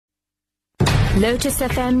Lotus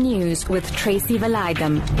FM News with TRACY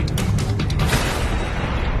VALAYDHAM.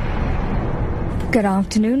 Good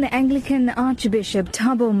afternoon. Anglican Archbishop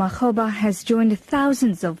Thabo Makgoba has joined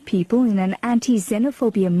thousands of people in an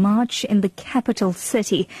anti-xenophobia march in the capital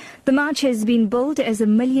city. The march has been billed as a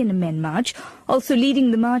Million Men March. Also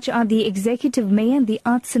leading the march are the Executive Mayor and the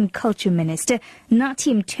Arts and Culture Minister,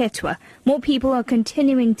 Nathi Mthethwa. More people are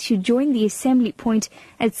continuing to join the assembly point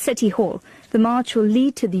at City Hall. The march will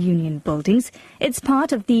lead to the union buildings. It's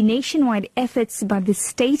part of the nationwide efforts by the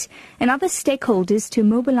state and other stakeholders to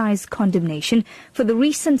mobilize condemnation for the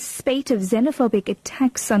recent spate of xenophobic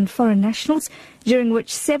attacks on foreign nationals, during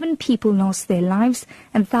which 7 people lost their lives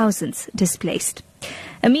and thousands displaced.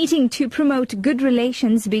 A meeting to promote good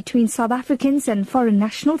relations between South Africans and foreign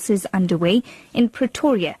nationals is underway in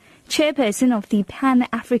Pretoria. Chairperson of the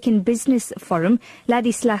Pan-African Business Forum,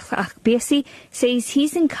 Ladislas, says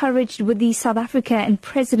he's encouraged with the South Africa and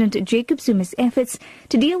President Jacob Zuma's efforts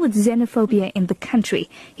to deal with xenophobia in the country.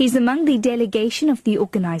 He's among the delegation of the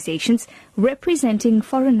organizations representing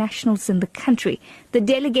foreign nationals in the country. The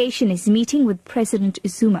delegation is meeting with President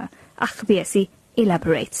Zuma. Akbiasi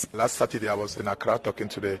elaborates. Last Saturday I was in Accra talking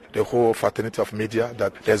to the whole fraternity of media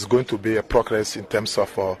that there's going to be a progress in terms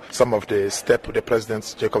of some of the steps the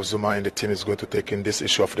President Jacob Zuma and the team is going to take in this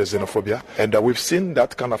issue of the xenophobia. And we've seen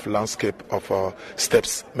that kind of landscape of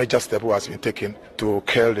steps, major step has been taken to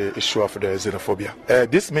kill the issue of the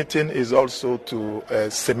xenophobia. This meeting is also to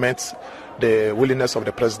cement the willingness of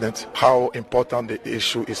the President, how important the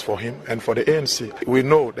issue is for him and for the ANC. We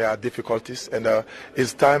know there are difficulties and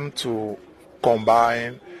it's time to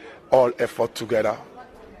combine all effort together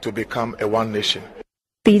to become a one nation.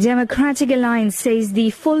 The Democratic Alliance says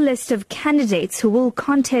the full list of candidates who will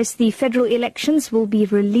contest the federal elections will be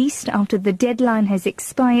released after the deadline has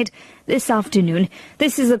expired this afternoon.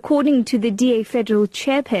 This is according to the DA federal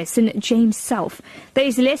chairperson, James Self. There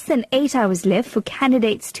is less than 8 hours left for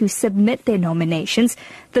candidates to submit their nominations.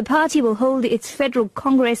 The party will hold its federal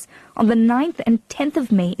congress on the 9th and 10th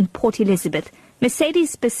of May in Port Elizabeth.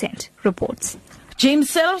 Mercedes Besant reports. James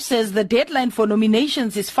Self says the deadline for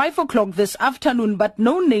nominations is 5 o'clock this afternoon, but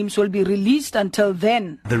no names will be released until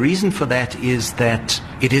then. The reason for that is that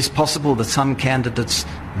it is possible that some candidates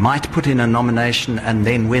might put in a nomination and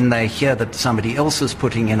then when they hear that somebody else is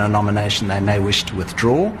putting in a nomination, they may wish to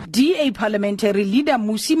withdraw. DA parliamentary leader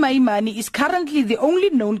Mmusi Maimane is currently the only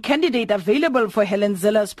known candidate available for Helen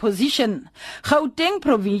Zella's position. Gauteng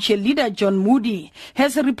provincial leader John Moody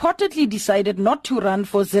has reportedly decided not to run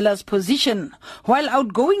for Zella's position, while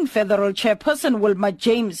outgoing federal chairperson Wilma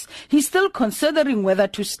James is still considering whether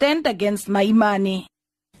to stand against Maimane.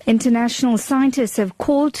 International scientists have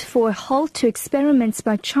called for a halt to experiments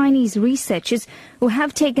by Chinese researchers who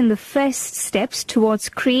have taken the first steps towards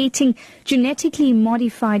creating genetically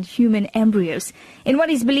modified human embryos. In what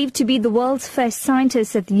is believed to be the world's first,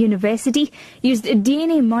 scientists at the university used a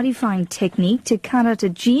DNA modifying technique to cut out a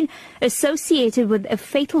gene associated with a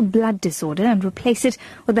fatal blood disorder and replace it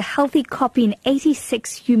with a healthy copy in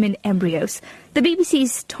 86 human embryos. The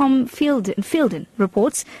BBC's Tom Fielden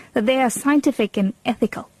reports that there are scientific and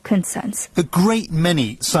ethical concerns. A great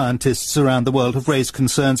many scientists around the world have raised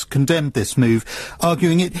concerns, condemned this move,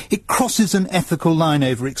 arguing it crosses an ethical line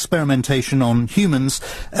over experimentation on humans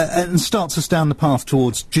and starts us down the path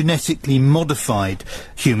towards genetically modified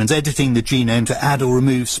humans, editing the genome to add or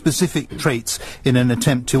remove specific traits in an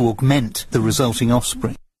attempt to augment the resulting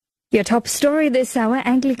offspring. Your top story this hour,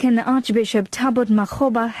 Anglican Archbishop Thabo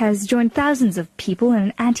Makgoba has joined thousands of people in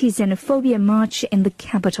an anti-xenophobia march in the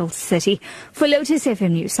capital city. For Lotus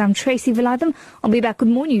FM News, I'm TRACY VALAYDHAM. I'll be back with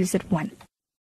more news at 1.